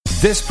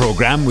This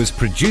programme was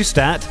produced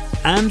at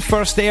and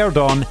first aired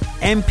on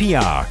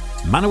MPR,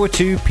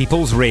 Manawatu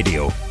People's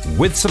Radio,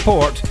 with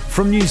support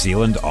from New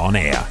Zealand On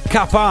Air.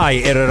 Ka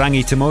pai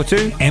Irarangi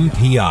Tamotu,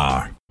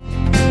 MPR.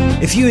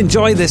 If you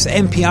enjoy this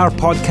MPR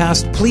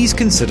podcast, please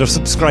consider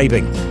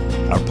subscribing.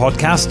 Our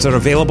podcasts are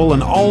available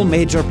on all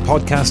major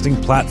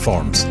podcasting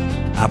platforms: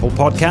 Apple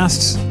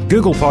Podcasts,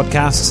 Google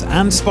Podcasts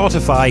and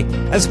Spotify,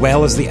 as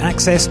well as the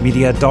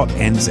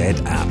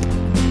accessmedia.nz app.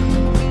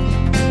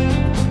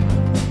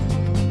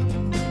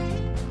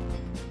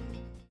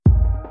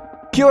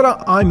 Kia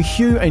ora, I'm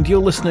Hugh and you're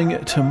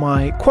listening to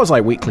my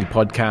quasi-weekly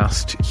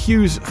podcast,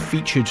 Hugh's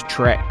Featured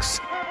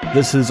Tracks.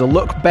 This is a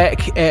look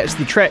back at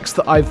the tracks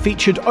that I've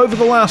featured over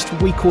the last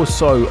week or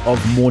so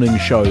of morning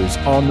shows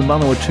on the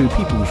Manawatu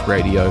People's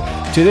Radio,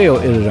 Te Reo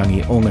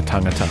Irirangi o ngā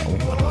tangata o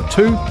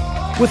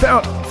Manawatu.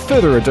 Without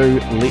further ado,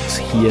 let's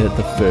hear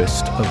the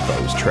first of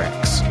those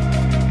tracks.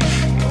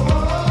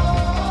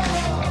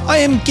 I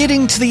am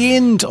getting to the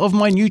end of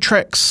my new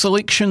tracks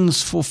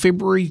selections for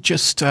February,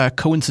 just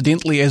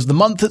coincidentally as the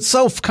month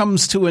itself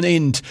comes to an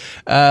end.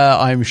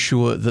 I'm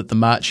sure that the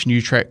March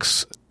new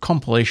tracks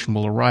compilation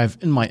will arrive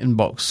in my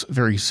inbox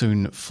very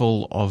soon,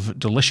 full of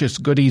delicious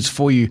goodies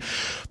for you.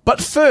 But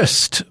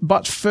first,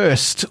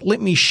 let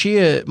me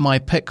share my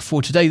pick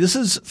for today. This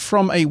is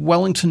from a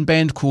Wellington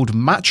band called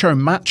Macho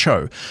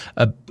Macho,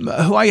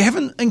 who I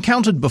haven't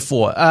encountered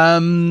before.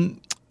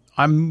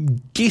 I'm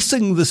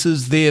guessing this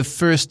is their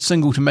first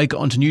single to make it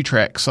onto new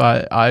tracks.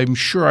 I'm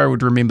sure I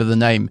would remember the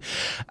name.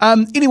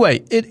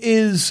 Anyway, it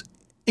is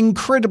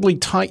incredibly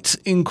tight,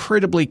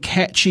 incredibly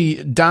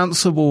catchy,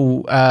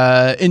 danceable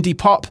indie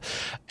pop.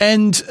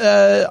 And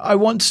I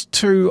want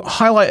to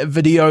highlight a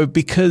video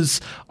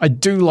because I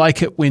do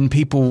like it when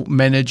people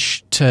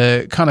manage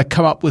to kind of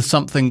come up with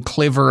something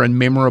clever and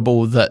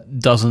memorable that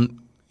doesn't,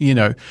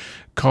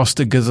 cost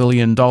 $1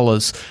 gazillion.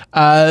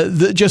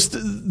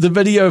 The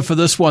video for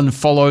this one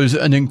follows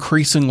an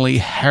increasingly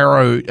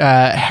harrowed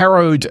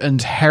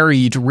and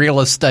harried real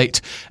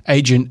estate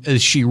agent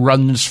as she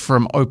runs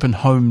from open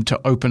home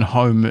to open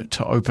home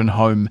to open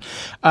home.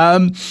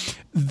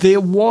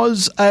 There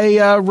was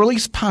a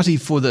release party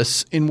for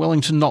this in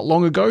Wellington not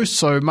long ago,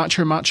 so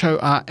Macho Macho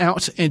are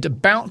out and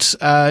about.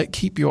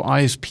 Keep your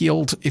eyes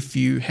peeled if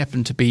you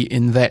happen to be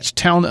in that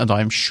town, and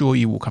I'm sure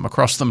you will come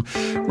across them.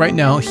 Right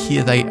now,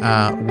 here they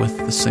are with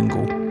the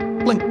single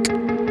Blink.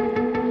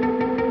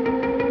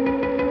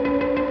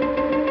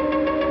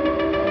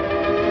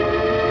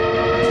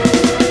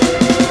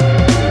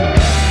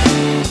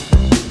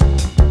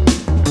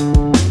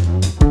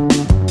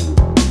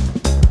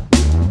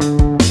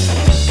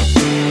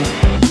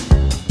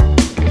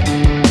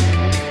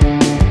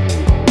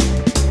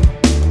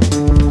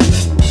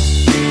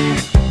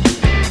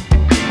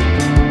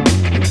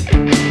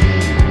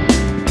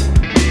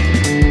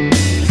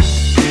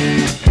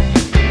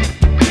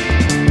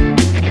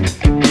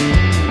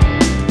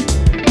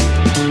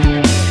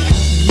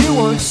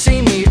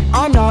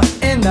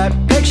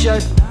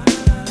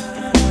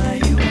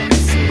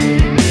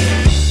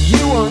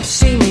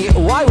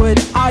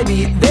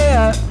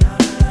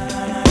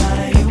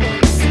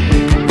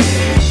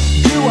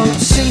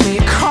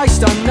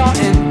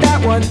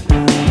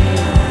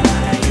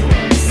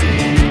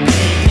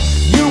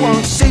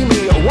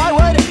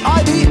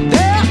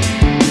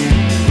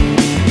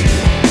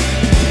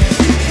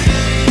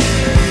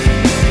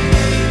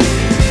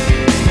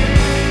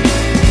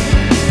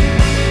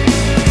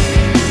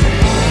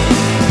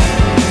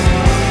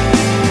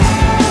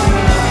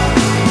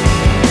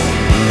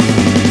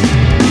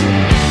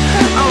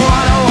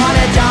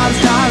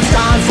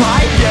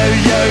 Yo,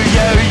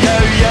 yo, yo,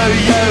 yo,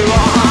 yo,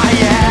 oh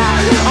yeah.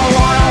 I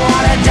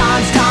wanna dance.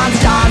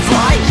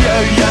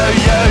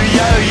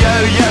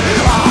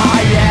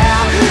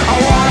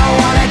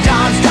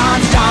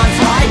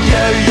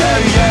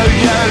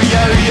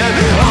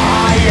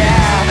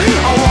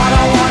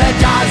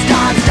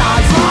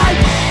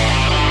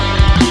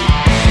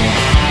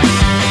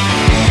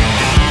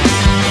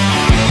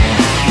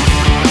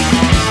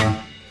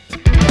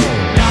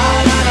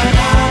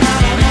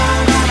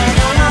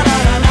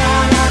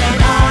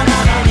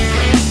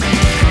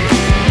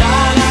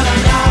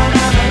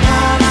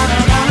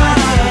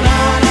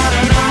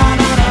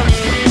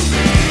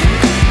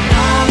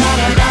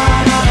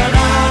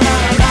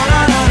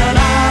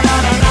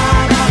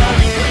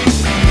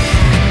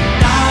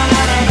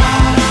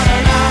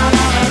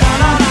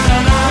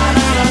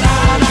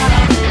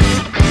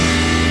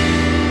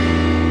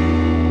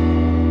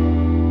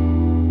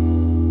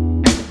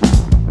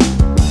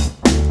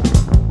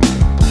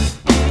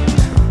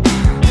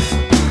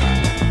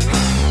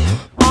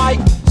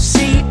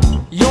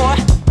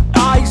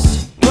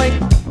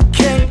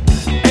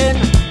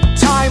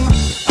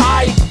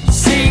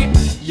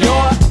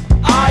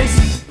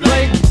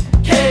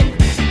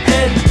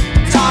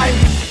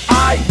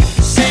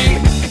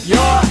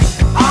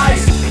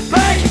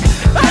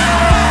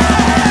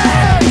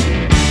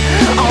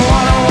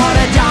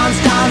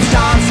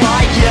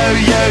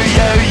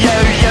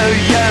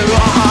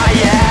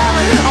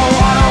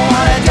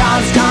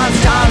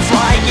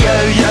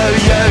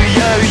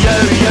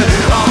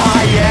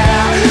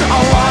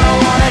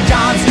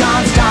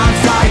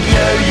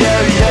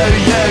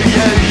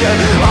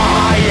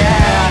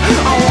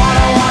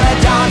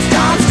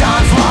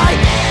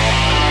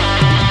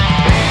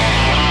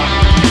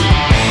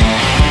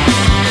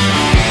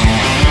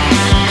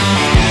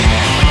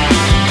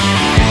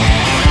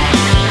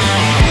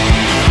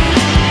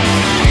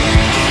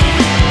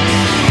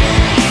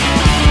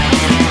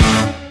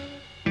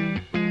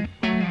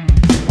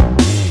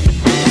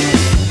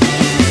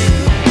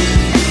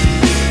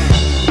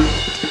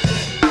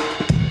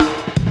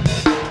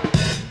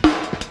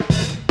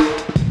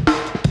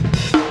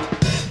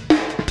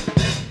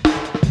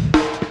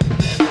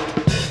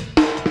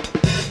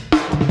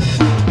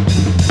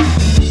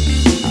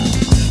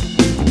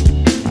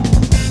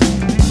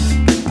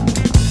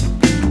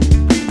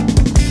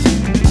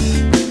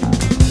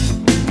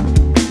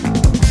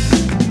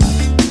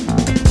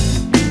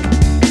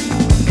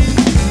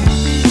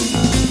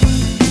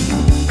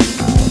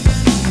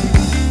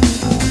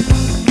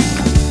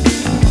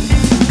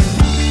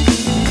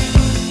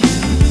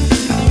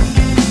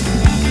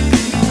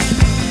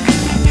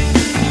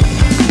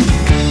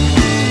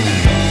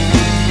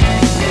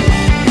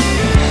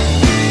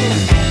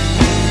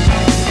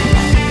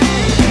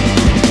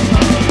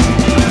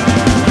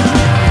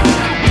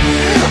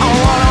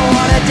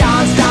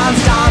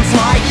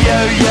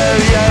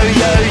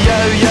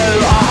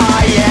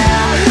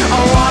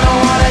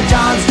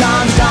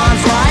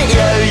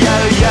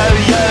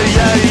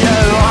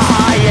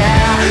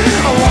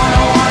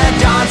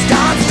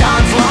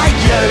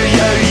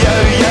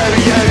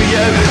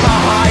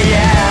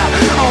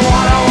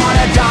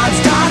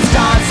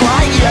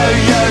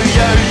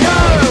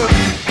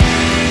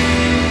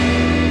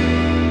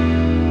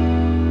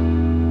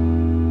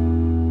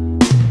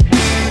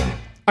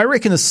 I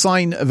reckon a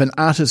sign of an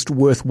artist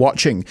worth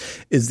watching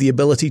is the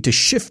ability to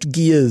shift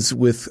gears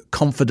with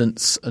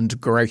confidence and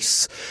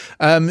grace.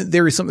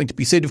 There is something to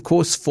be said, of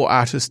course, for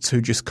artists who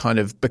just kind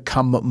of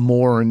become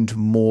more and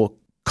more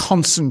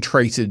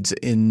concentrated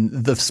in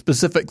the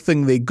specific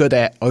thing they're good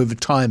at over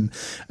time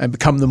and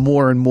become the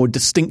more and more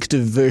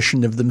distinctive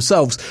version of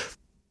themselves.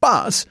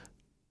 But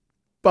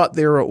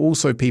there are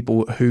also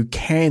people who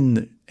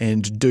can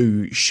and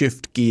do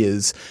shift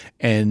gears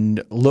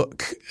and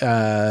look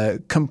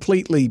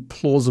completely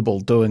plausible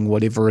doing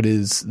whatever it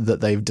is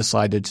that they've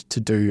decided to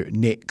do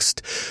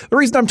next. The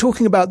reason I'm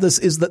talking about this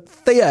is that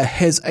Thea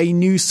has a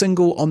new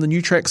single on the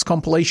New Tracks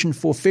compilation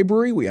for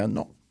February. We are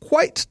not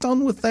quite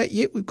done with that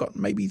yet. We've got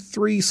maybe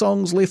 3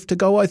 songs left to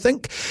go, I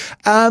think.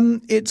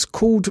 It's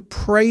called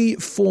Pray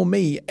For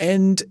Me,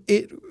 and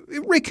it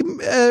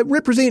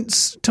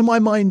represents, to my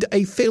mind,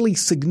 a fairly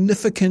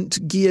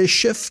significant gear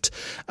shift.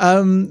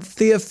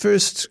 Thea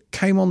first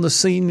came on the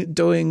scene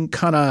doing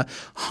kind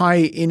of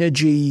high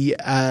energy,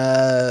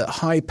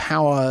 high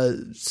power,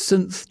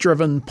 synth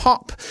driven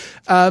pop.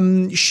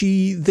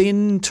 She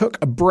then took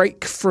a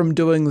break from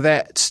doing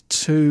that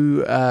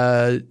to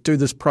do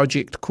this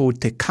project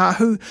called Te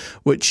Kahu,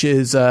 which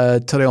is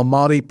a Te Reo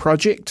Māori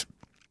project.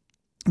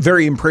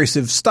 Very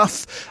impressive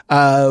stuff.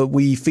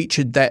 We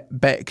featured that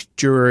back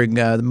during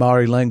the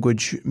Māori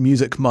Language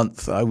Music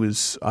Month. I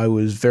was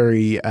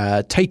very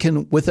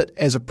taken with it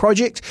as a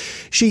project.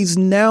 She's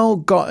now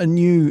got a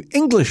new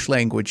English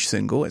language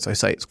single. As I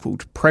say, it's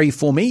called Pray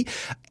For Me.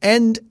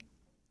 And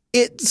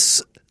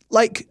it's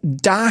like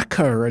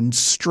darker and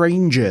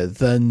stranger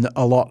than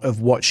a lot of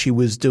what she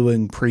was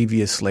doing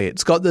previously.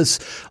 It's got this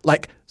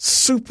like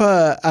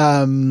super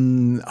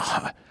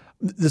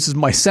this is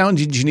my sound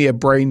engineer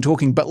brain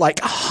talking, but like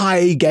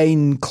high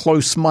gain,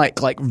 close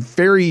mic, like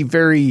very,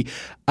 very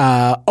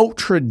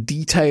ultra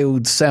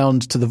detailed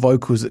sound to the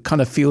vocals. It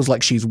kind of feels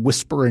like she's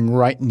whispering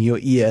right in your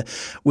ear,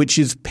 which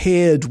is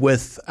paired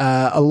with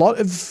a lot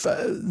of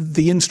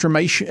the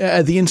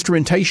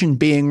instrumentation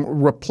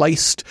being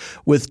replaced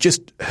with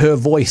just her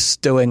voice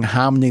doing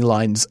harmony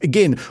lines.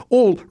 Again,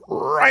 all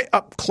right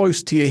up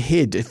close to your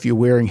head if you're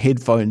wearing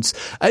headphones.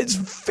 It's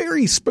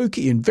very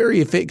spooky and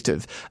very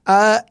effective.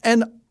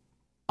 And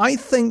I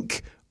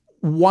think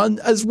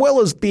as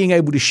well as being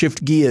able to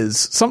shift gears,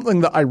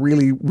 something that I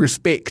really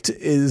respect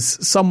is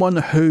someone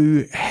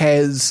who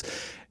has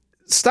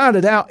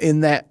started out in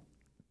that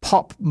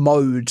pop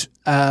mode,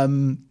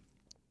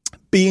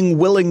 being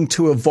willing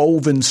to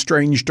evolve in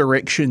strange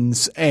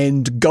directions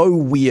and go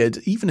weird,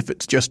 even if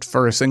it's just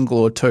for a single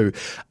or two.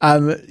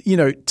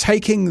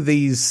 Taking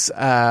these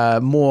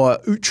more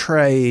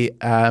outre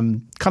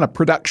kind of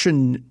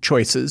production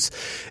choices.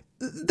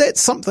 That's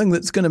something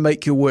that's going to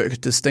make your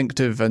work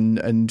distinctive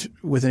and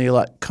with any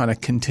luck kind of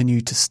continue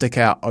to stick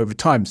out over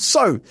time.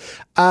 So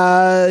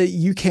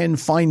you can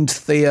find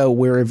Thea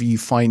wherever you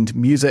find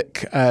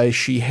music.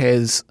 She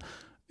has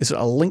is it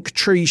a link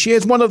tree? She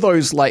has one of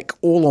those like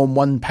all on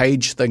one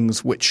page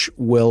things which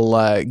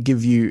will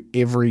give you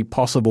every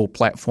possible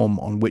platform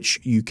on which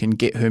you can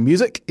get her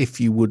music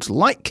if you would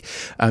like.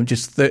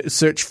 Just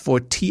search for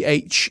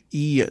THEIIA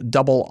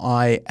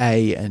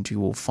and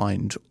you will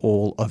find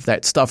all of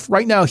that stuff.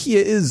 Right now,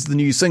 here is the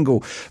new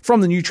single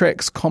from the New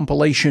Tracks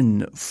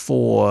compilation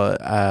for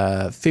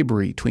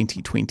February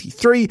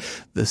 2023.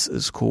 This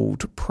is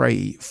called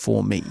Pray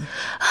For Me.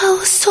 I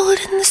was told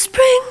in the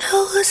spring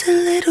I was a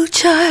little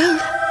child.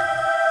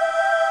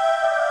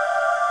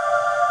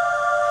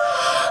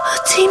 A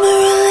team of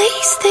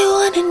release, they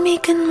wanted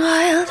meek and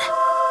mild.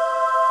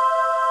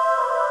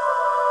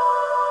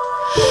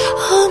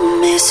 A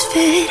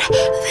misfit,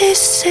 this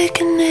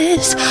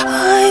sickness,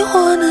 I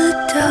wanna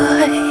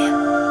die.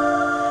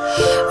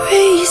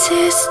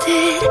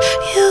 Resisted,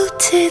 you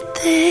did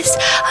this,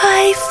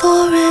 eye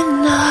for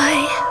an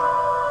eye.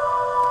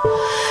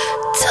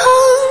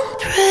 Don't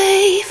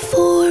pray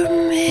for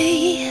me,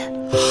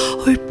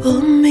 or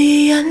put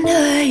me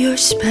under your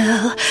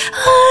spell.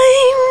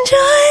 I'm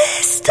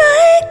just a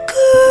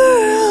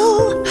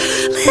girl,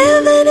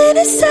 living in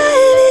a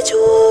savage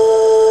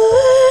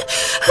world.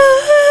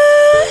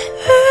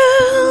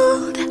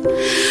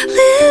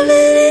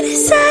 Living in a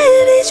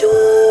savage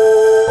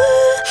world.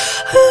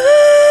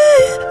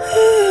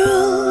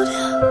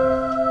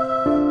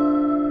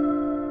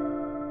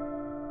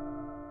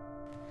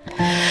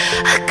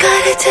 I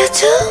got a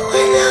tattoo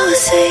when I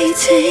was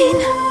 18.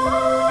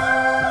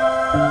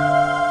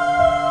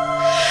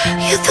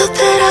 You thought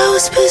that I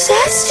was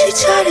possessed, you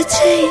tried to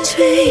change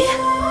me.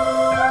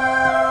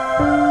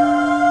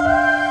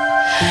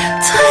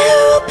 Tie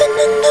her up in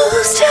the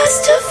noose just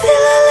to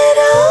feel a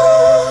little.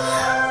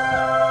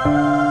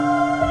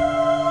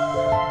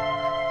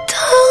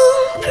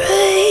 Don't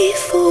pray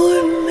for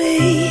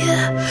me,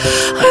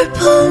 or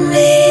put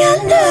me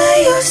under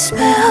your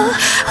spell.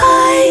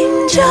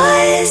 I'm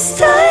just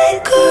a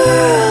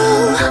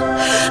girl,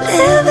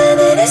 living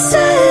in a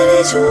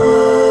savage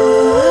world.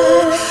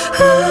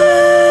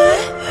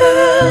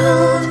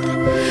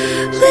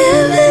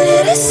 Living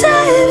in a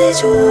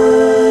savage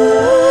world.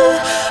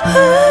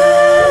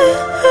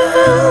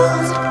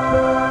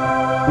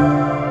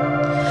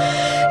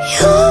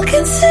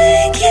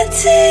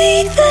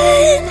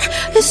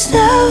 is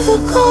never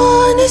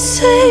gonna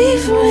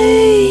save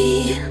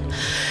me.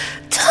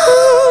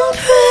 Don't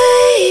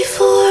pray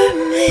for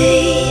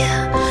me.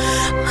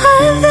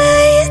 My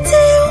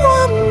lady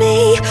want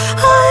me.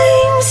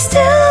 I'm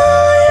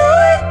still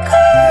your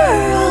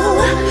girl,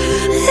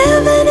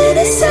 living in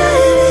a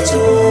savage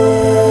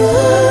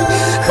world.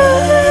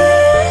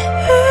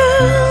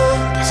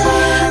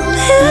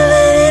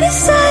 Living in a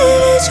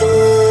savage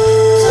world.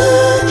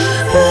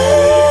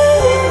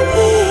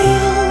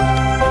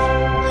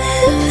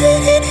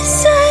 Living in a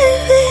savage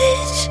world.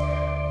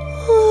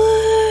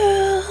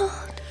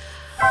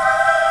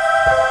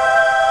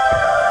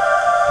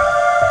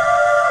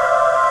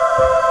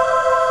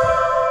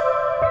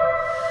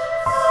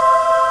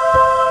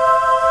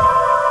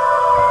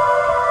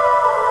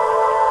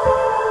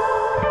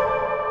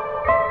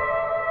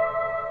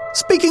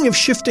 Speaking of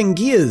shifting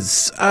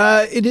gears,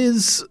 it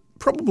is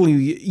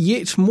probably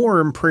yet more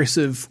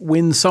impressive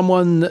when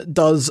someone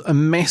does a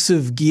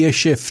massive gear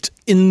shift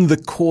in the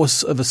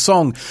course of a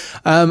song.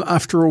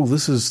 After all,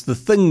 this is the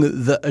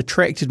thing that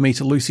attracted me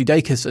to Lucy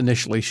Dacus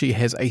initially. She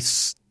has a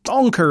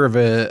stonker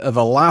of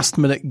a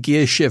last-minute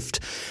gear shift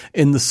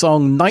in the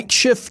song Night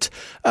Shift.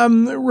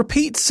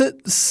 Repeats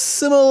it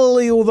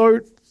similarly, although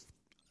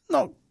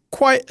not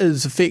quite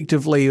as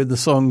effectively in the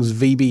songs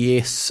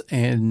VBS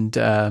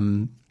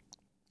and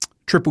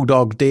Triple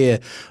Dog Dare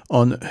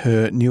on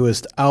her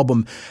newest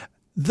album.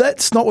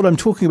 That's not what I'm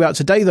talking about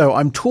today, though.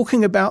 I'm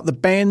talking about the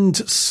band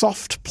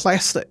Soft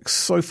Plastics,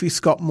 Sophie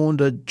Scott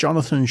Maunder,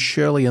 Jonathan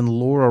Shirley, and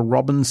Laura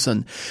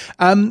Robinson.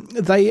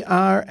 They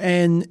are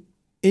an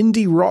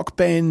indie rock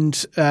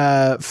band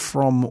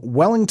from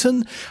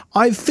Wellington.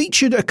 I've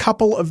featured a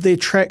couple of their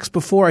tracks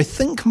before. I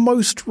think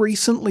most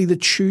recently the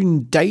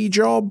tune Day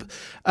Job,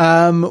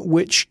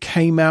 which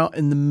came out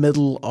in the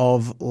middle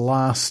of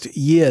last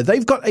year.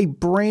 They've got a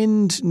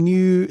brand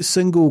new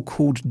single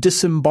called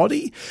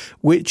Disembody,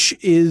 which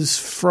is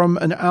from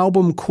an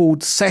album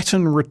called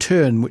Saturn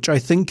Return, which I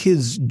think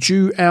is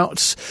due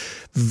out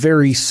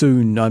very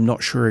soon. I'm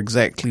not sure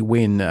exactly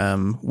when.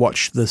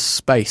 Watch this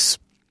space.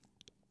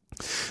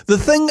 The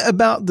thing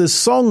about this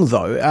song,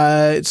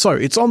 though, so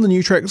it's on the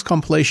New Tracks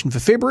compilation for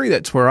February.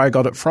 That's where I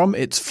got it from.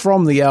 It's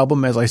from the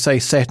album, as I say,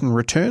 Saturn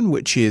Return,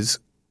 which is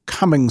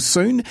coming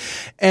soon.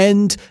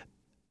 And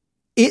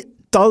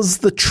it does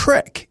the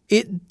trick.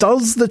 It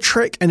does the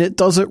trick, and it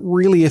does it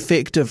really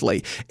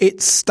effectively.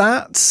 It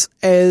starts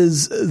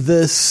as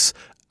this...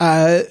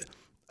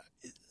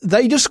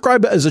 they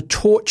describe it as a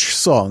torch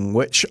song,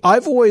 which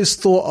I've always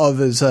thought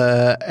of as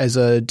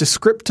a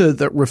descriptor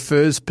that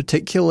refers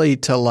particularly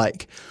to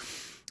like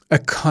a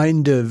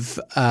kind of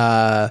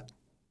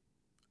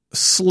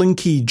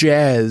slinky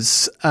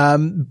jazz.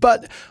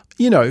 But,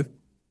 you know,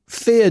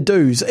 fair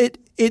dues.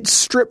 It's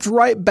stripped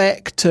right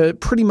back to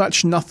pretty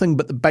much nothing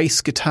but the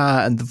bass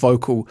guitar and the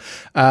vocal,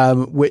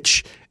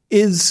 which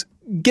is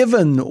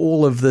given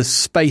all of this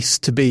space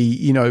to be,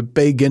 you know,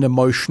 big and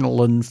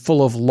emotional and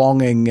full of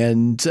longing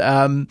and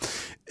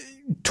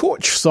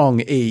torch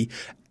song-y.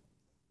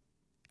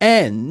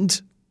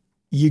 And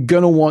you're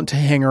going to want to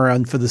hang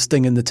around for the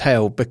sting in the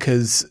tail,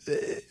 because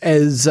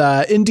as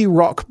indie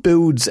rock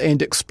builds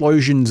and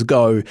explosions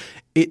go,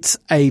 it's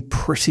a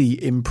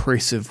pretty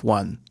impressive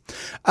one.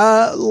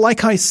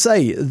 Like I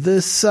say,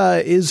 this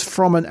is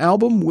from an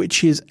album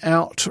which is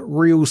out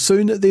real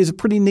soon. There's a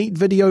pretty neat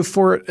video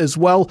for it as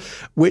well,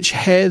 which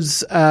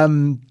has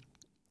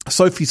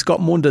Sophie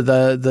Scott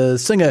Maunder, the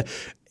singer,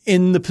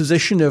 in the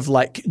position of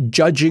like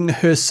judging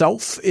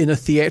herself in a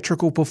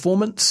theatrical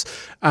performance,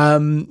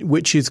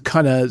 which is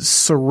kind of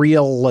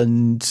surreal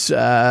and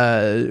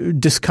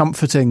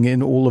discomforting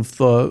in all of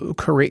the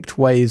correct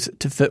ways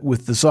to fit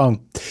with the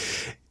song.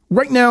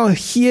 Right now,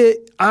 here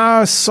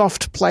are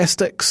Soft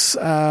Plastics.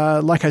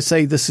 Like I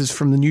say, this is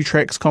from the New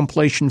Tracks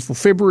compilation for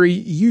February.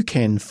 You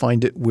can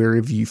find it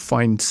wherever you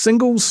find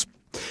singles.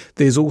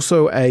 There's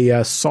also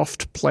a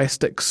Soft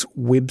Plastics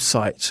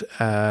website,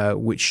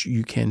 which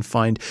you can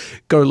find.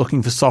 Go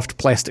looking for Soft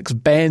Plastics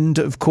Band,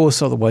 of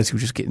course, otherwise you'll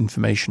just get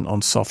information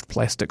on Soft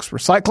Plastics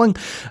Recycling,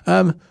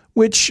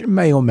 which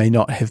may or may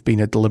not have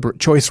been a deliberate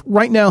choice.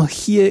 Right now,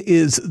 here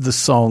is the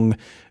song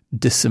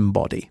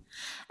Disembody.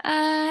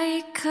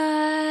 I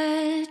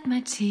cut my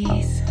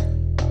teeth.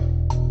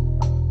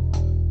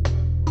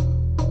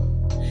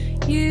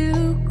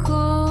 You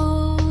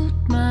called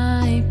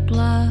my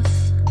bluff.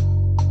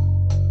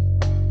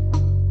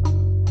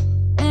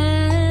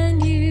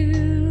 And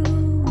you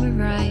were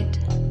right.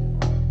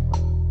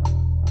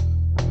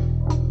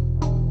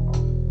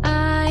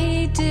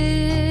 I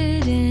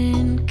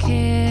didn't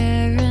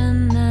care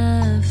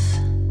enough.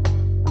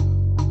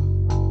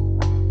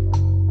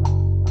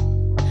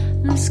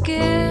 I'm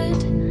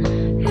scared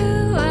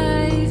who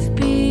I've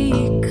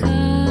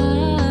become.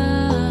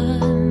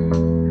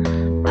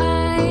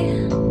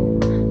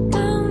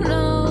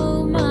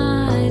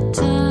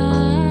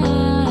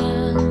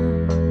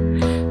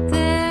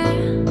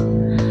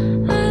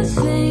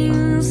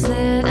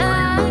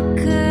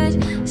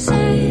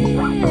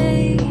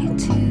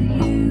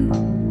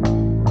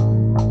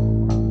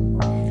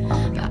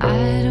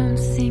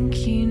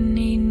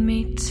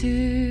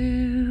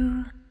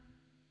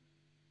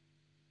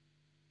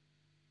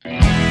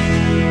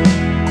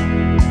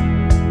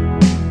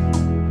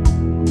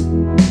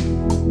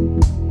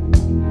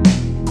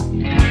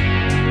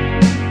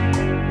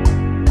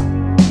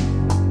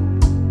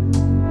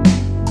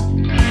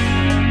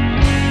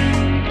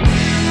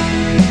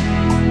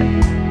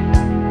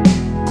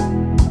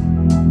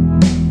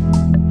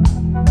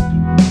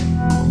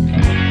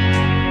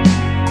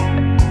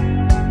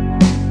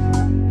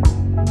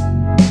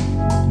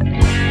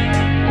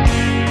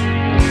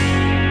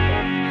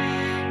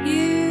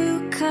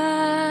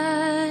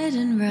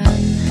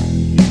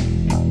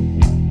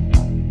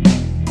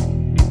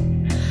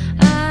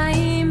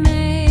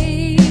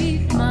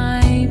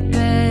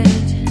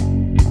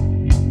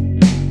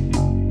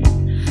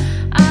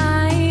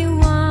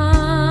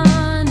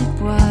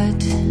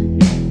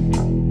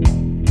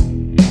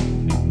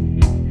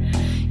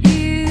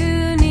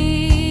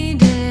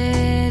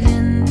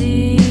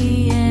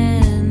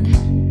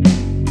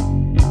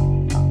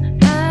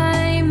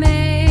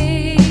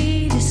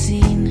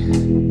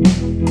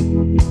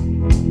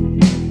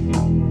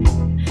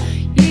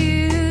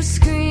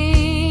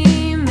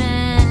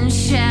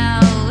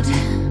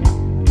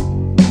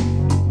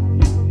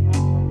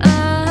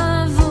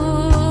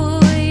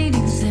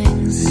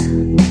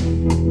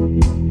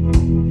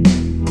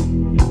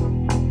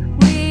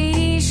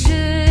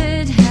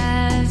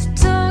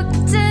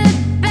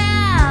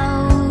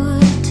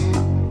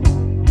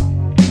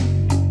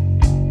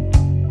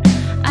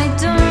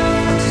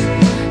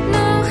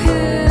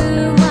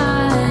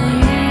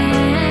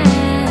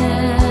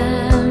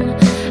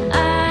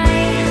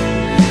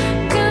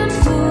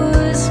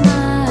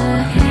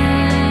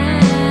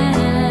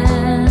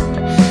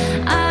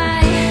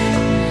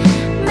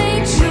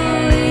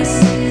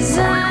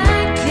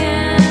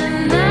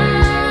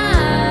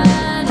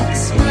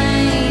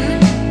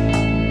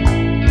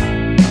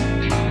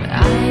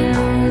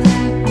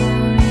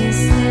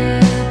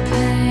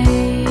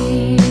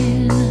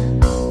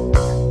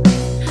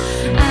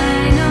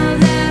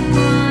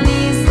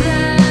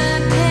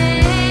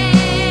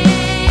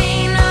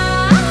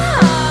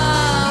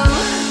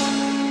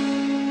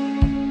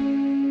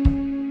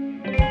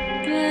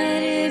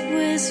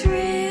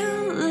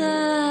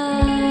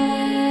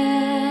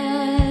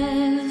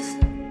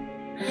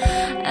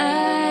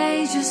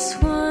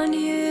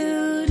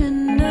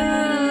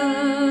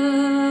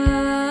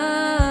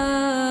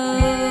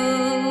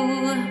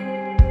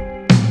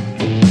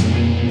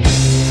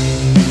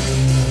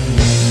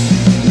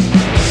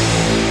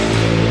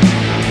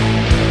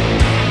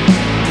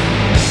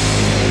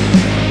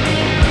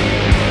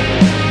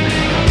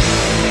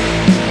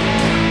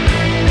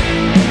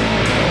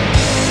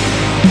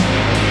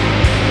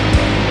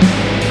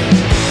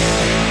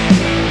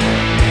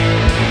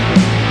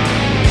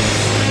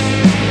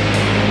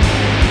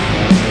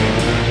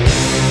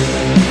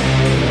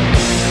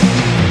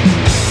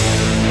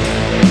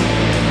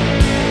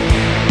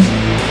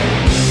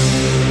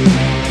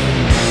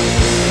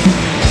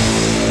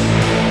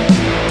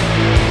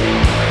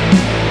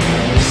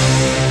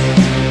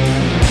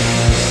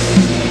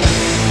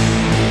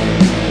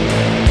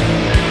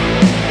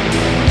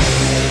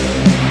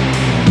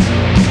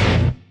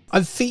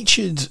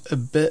 featured a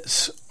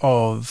bit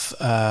of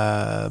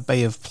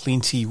Bay of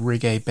Plenty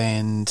reggae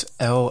band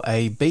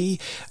LAB,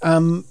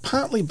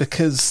 partly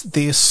because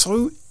they're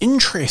so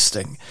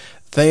interesting.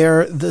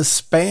 They're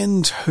this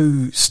band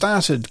who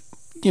started,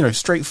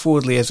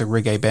 straightforwardly as a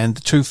reggae band.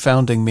 The two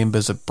founding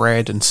members are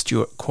Brad and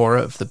Stuart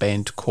Cora of the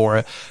band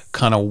Cora,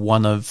 kind of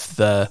one of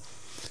the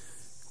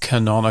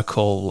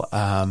canonical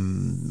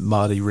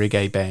Māori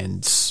reggae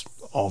bands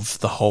of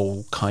the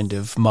whole kind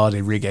of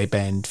Māori reggae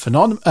band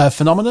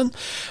phenomenon.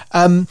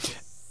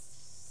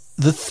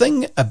 The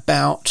thing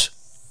about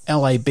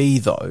LAB,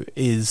 though,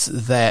 is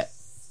that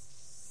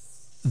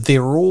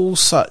they're all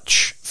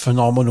such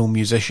phenomenal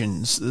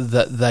musicians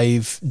that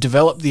they've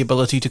developed the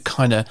ability to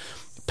kind of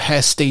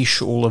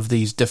pastiche all of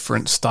these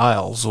different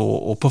styles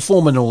or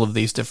perform in all of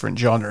these different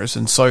genres.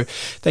 And so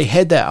they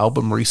had that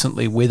album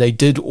recently where they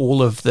did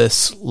all of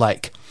this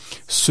like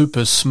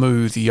super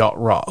smooth yacht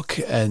rock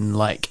and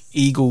like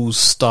Eagles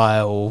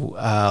style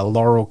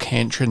Laurel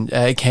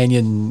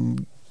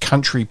Canyon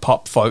country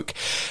pop folk,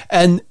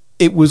 and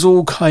it was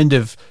all kind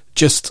of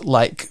just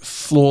like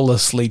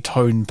flawlessly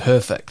tone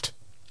perfect.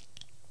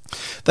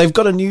 They've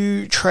got a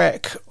new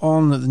track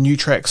on the New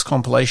Tracks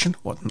compilation.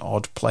 What an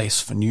odd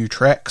place for new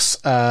tracks.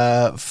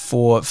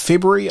 For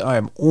February, I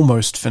am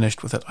almost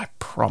finished with it, I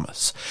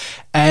promise.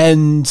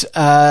 And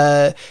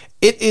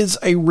it is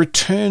a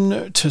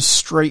return to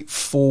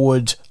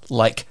straightforward,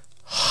 like,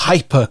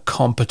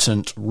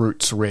 hyper-competent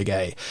roots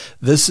reggae.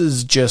 This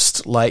is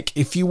just, like,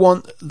 if you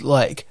want,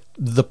 like,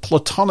 the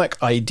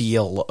platonic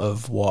ideal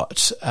of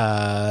what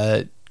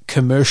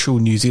commercial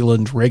New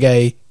Zealand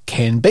reggae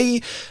can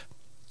be,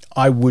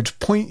 I would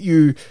point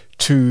you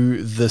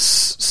to this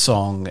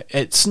song.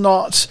 It's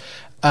not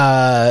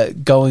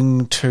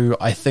going to,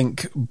 I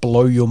think,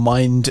 blow your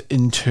mind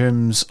in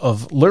terms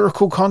of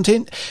lyrical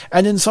content,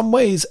 and in some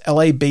ways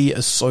LAB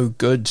is so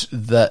good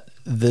that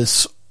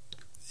this,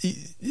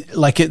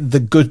 like, the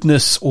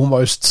goodness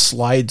almost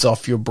slides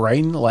off your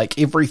brain. Like,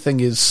 everything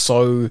is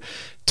so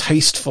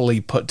tastefully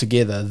put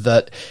together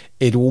that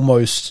it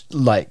almost,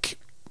 like,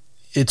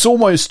 it's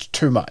almost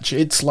too much.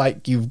 It's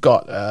like you've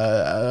got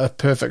a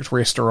perfect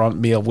restaurant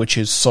meal which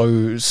is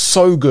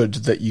so good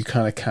that you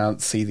kind of can't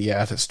see the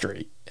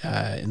artistry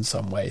in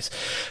some ways.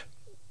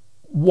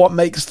 What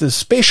makes this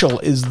special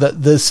is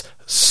that this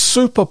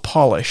super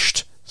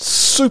polished,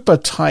 super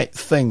tight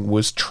thing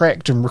was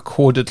tracked and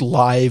recorded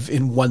live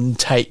in one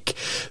take.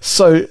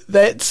 So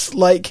that's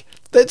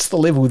the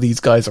level these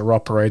guys are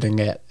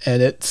operating at,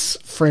 and it's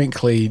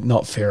frankly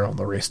not fair on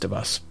the rest of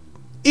us.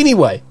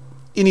 Anyway,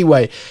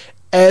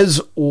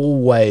 as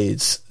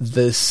always,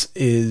 this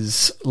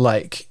is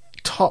like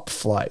top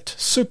flight,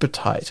 super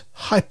tight,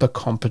 hyper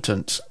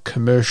competent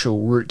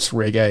commercial roots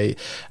reggae.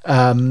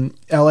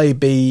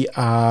 LAB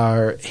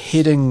are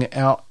heading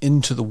out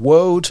into the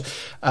world.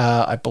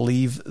 I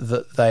believe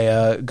that they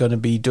are going to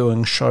be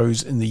doing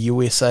shows in the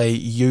USA,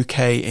 UK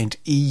and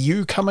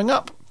EU coming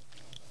up,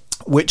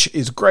 which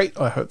is great.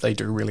 I hope they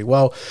do really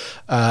well.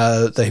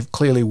 They've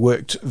clearly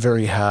worked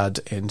very hard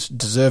and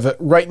deserve it.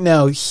 Right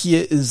now,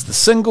 here is the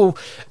single.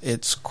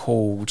 It's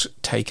called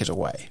Take It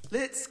Away.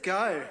 Let's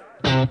go.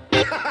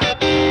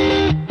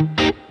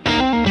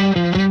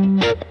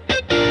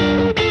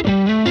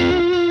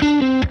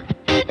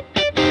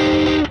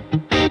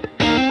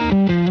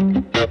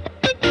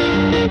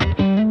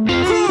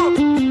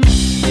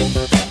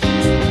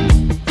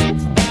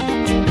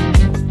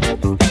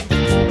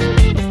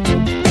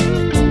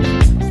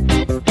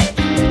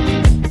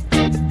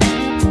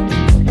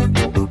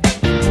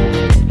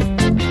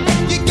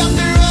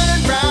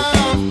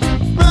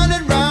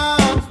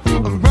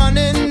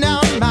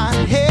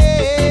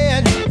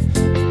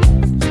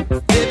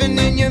 Living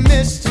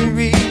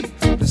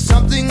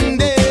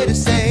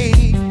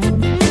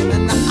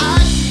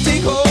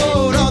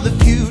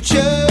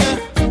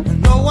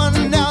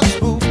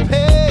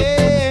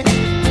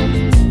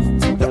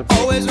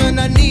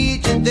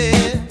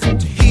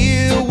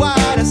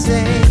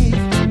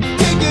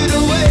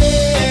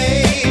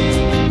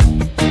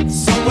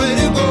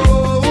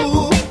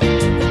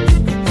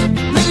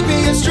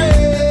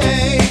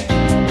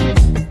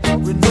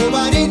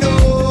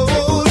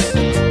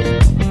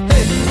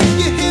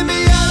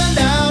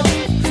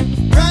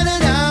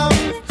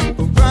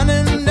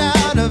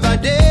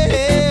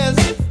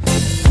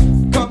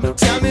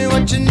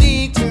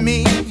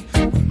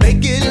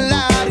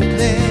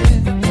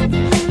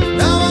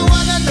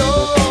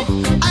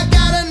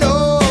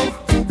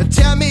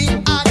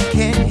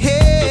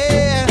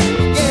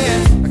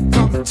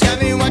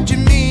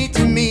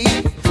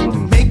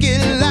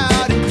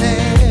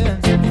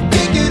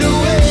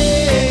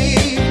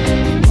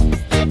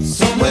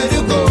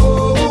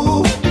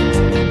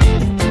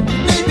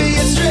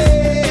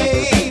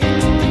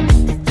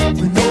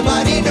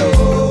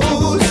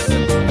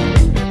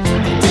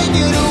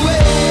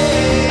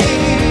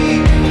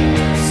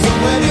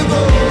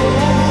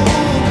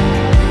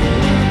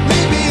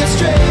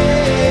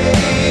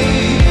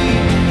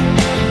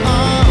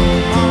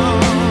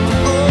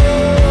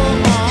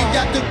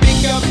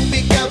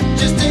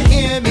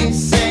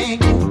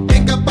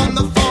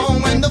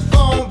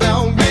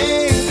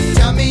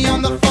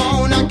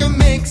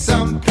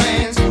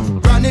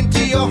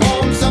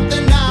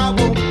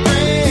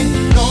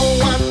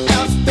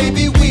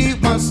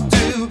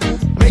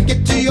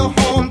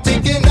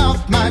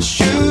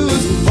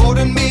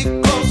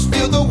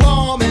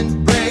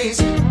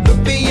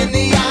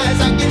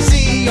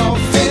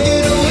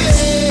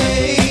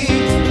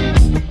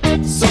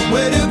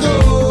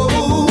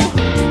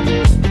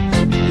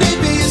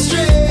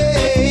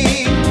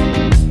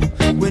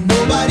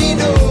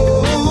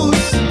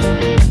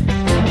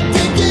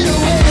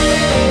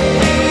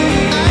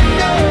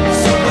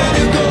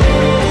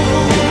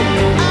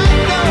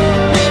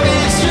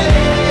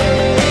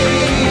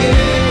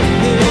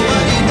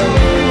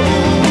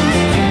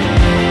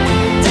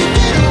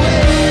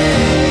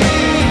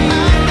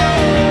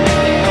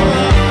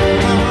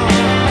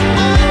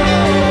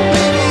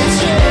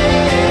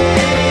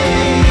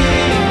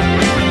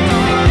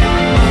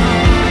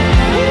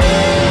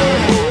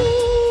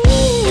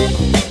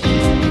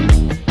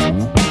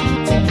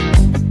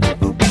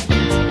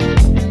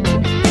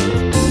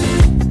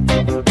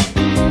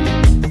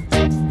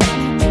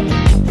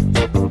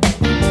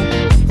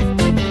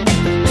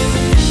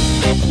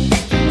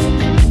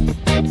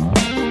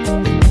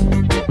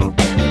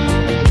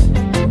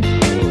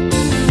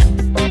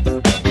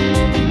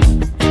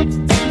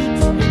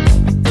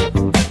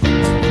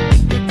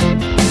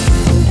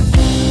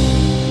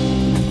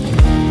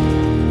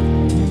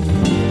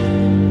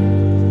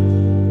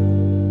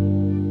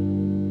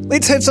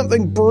had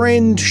something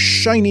brand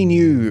shiny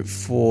new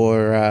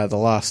for the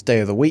last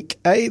day of the week.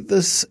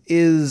 This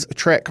is a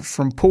track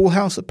from Pool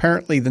House.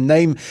 Apparently the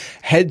name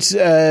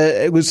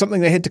it was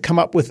something they had to come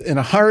up with in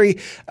a hurry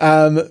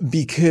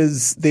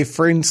because their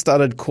friends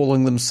started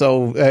calling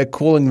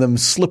them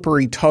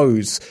Slippery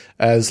Toes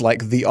as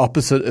like the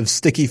opposite of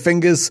Sticky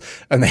Fingers,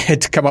 and they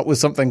had to come up with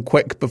something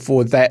quick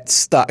before that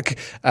stuck.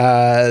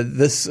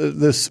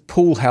 This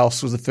Pool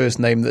House was the first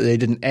name that they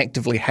didn't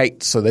actively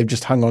hate, so they've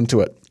just hung on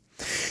to it.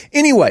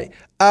 Anyway,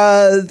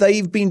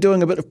 they've been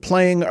doing a bit of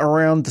playing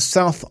around the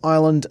South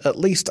Island, at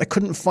least. I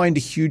couldn't find a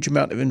huge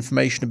amount of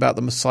information about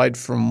them aside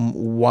from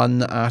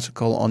one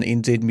article on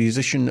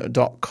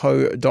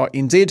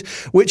nzmusician.co.nz,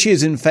 which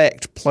is in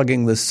fact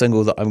plugging the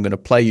single that I'm going to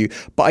play you.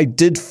 But I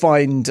did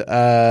find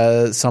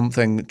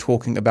something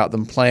talking about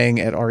them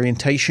playing at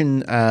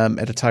orientation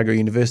at Otago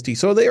University,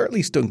 so they're at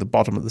least doing the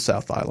bottom of the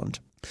South Island.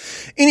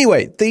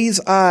 Anyway, these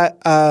are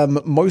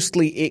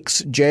mostly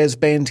ex-jazz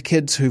band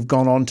kids who've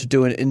gone on to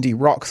do an indie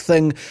rock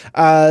thing.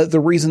 The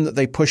reason that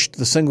they pushed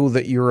the single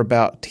that you're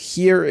about to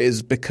hear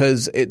is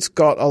because it's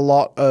got a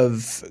lot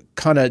of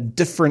kind of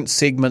different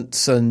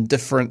segments and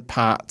different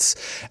parts,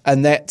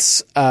 and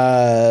that's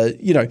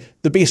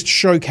the best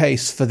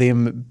showcase for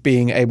them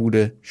being able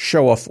to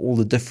show off all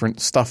the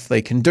different stuff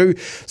they can do.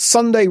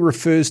 Sunday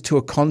refers to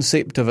a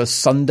concept of a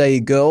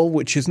Sunday girl,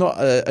 which is not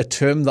a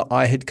term that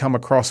I had come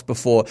across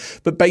before,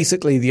 but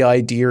basically the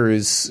idea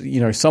is,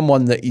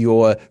 someone that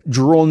you're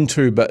drawn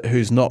to but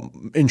who's not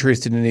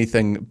interested in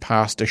anything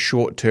past a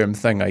short-term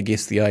thing. I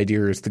guess the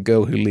idea is the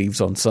girl who leaves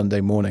on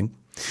Sunday morning.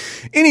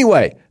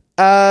 Anyway,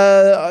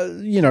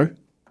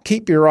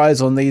 keep your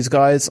eyes on these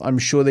guys. I'm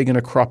sure they're going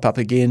to crop up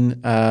again,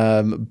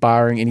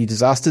 barring any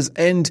disasters.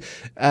 And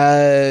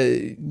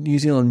New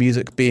Zealand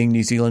music being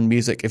New Zealand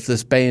music, if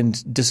this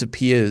band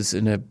disappears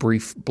in a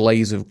brief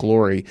blaze of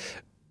glory,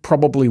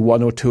 probably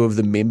one or two of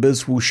the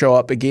members will show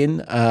up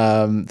again.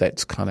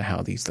 That's kind of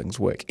how these things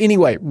work.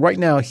 Anyway, right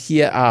now,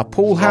 here are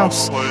Pool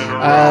House.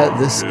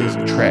 This is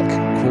a track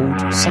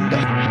called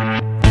Sunday.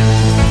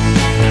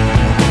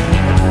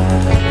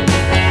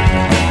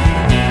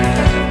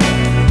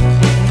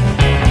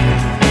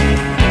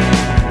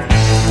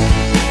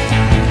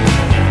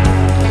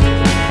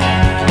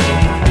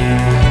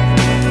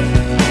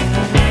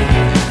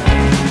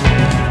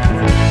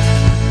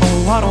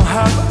 I don't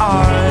have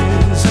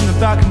eyes in the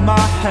back of my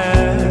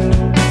head,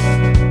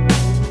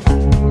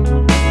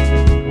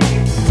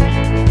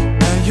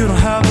 and you don't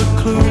have a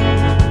clue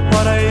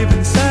what I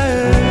even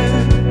said.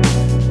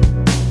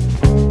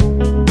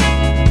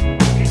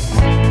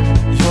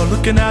 You're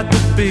looking at the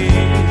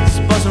bees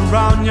buzzing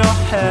around your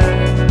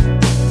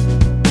head,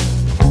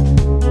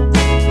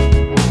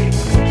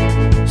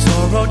 so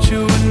I wrote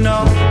you a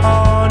note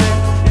on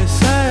it. It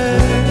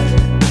said,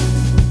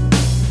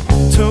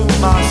 to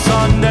my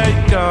Sunday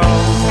girl,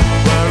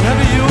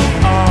 wherever you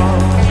are,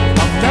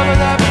 I'm never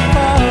that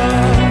far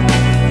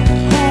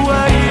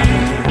away.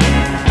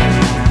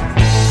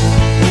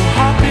 You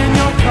hop in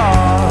your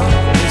car,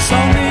 it's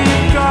only a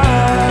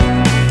drive.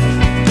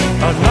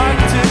 I'd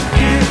like to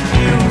hear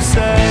you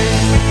say,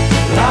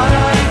 la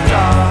da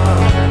da,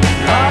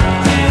 la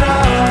di da.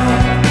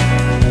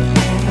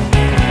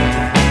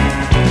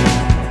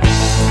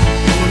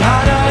 La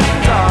da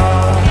da,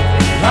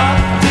 la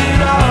di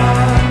da.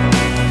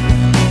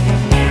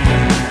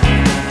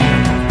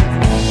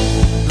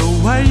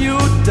 You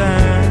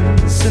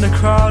dance in a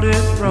crowded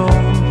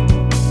room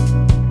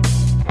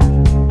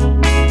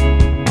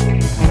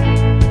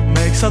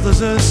makes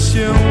others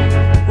assume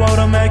what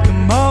I make a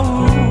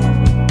move,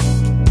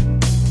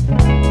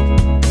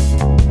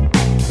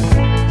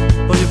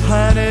 but you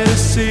planted a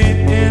seed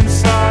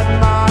inside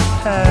my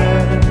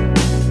head,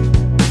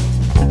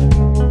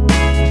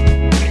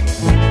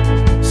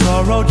 so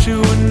I wrote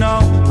you a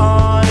note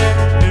on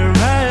it. It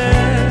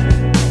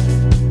read,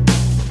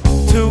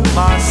 to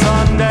my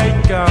Sunday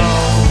girl,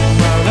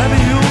 wherever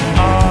you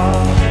are,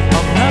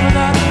 I'm never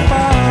that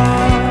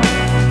far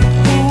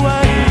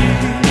away.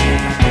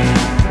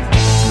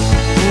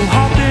 You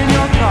hop in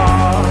your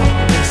car,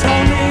 it's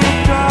only a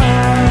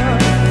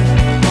drive.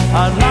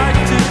 I'd like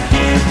to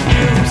hear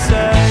you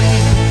say,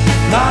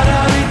 la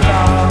da di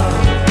da,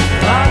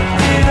 la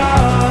di da.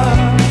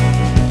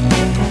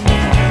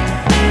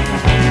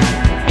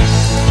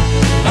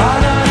 La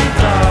da di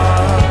da,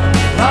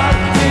 la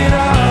di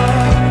da.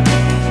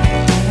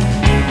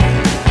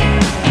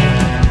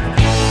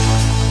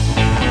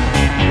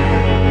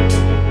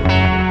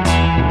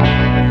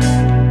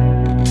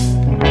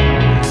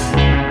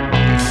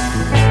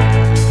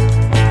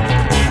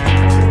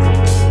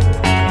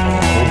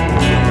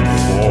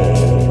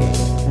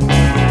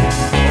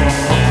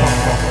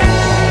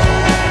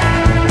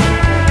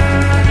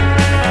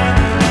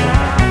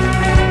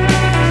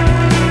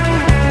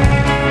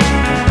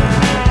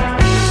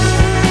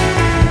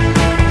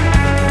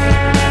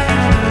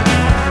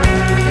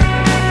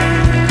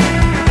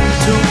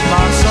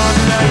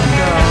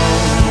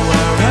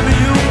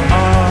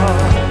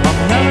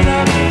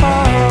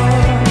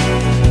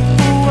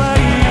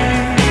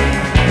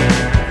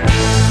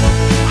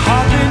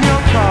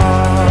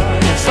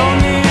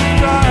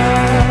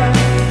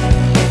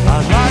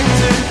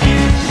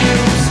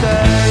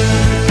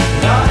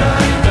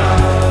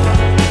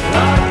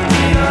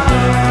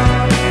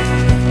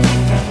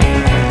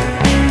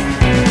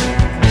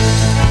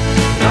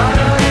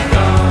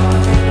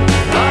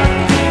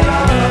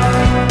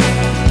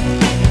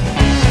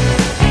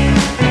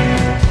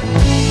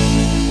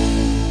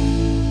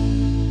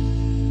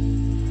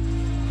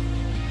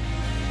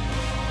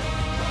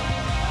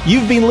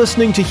 You've been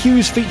listening to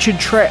Hugh's Featured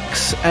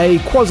Tracks, a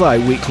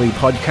quasi-weekly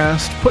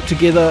podcast put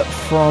together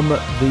from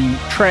the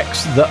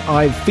tracks that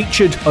I've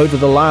featured over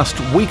the last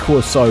week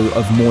or so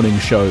of morning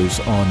shows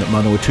on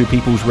Manawatu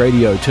People's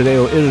Radio, Te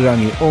Reo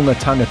Irirangi o ngā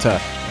Tangata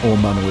o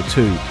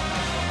Manawatu.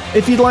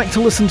 If you'd like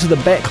to listen to the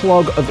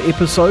backlog of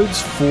episodes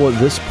for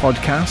this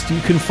podcast, you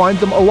can find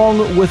them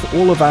along with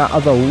all of our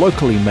other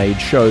locally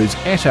made shows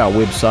at our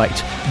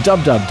website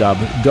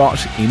www.npr.nz.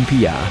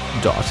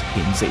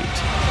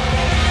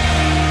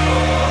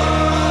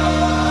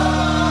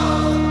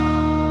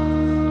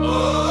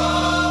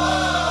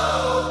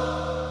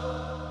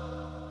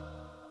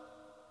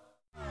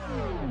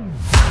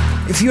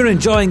 If you're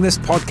enjoying this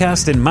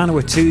podcast in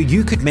Manawatu,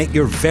 you could make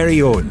your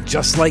very own,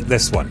 just like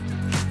this one.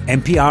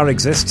 NPR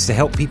exists to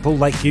help people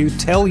like you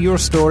tell your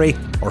story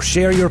or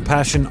share your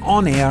passion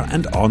on air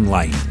and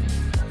online.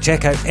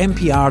 Check out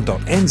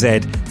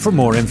npr.nz for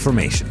more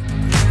information.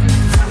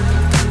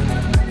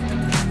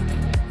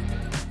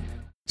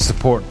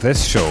 Support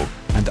this show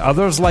and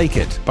others like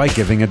it by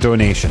giving a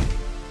donation.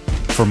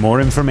 For more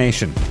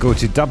information, go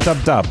to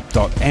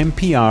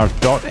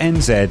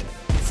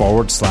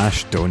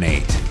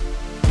www.npr.nz/donate.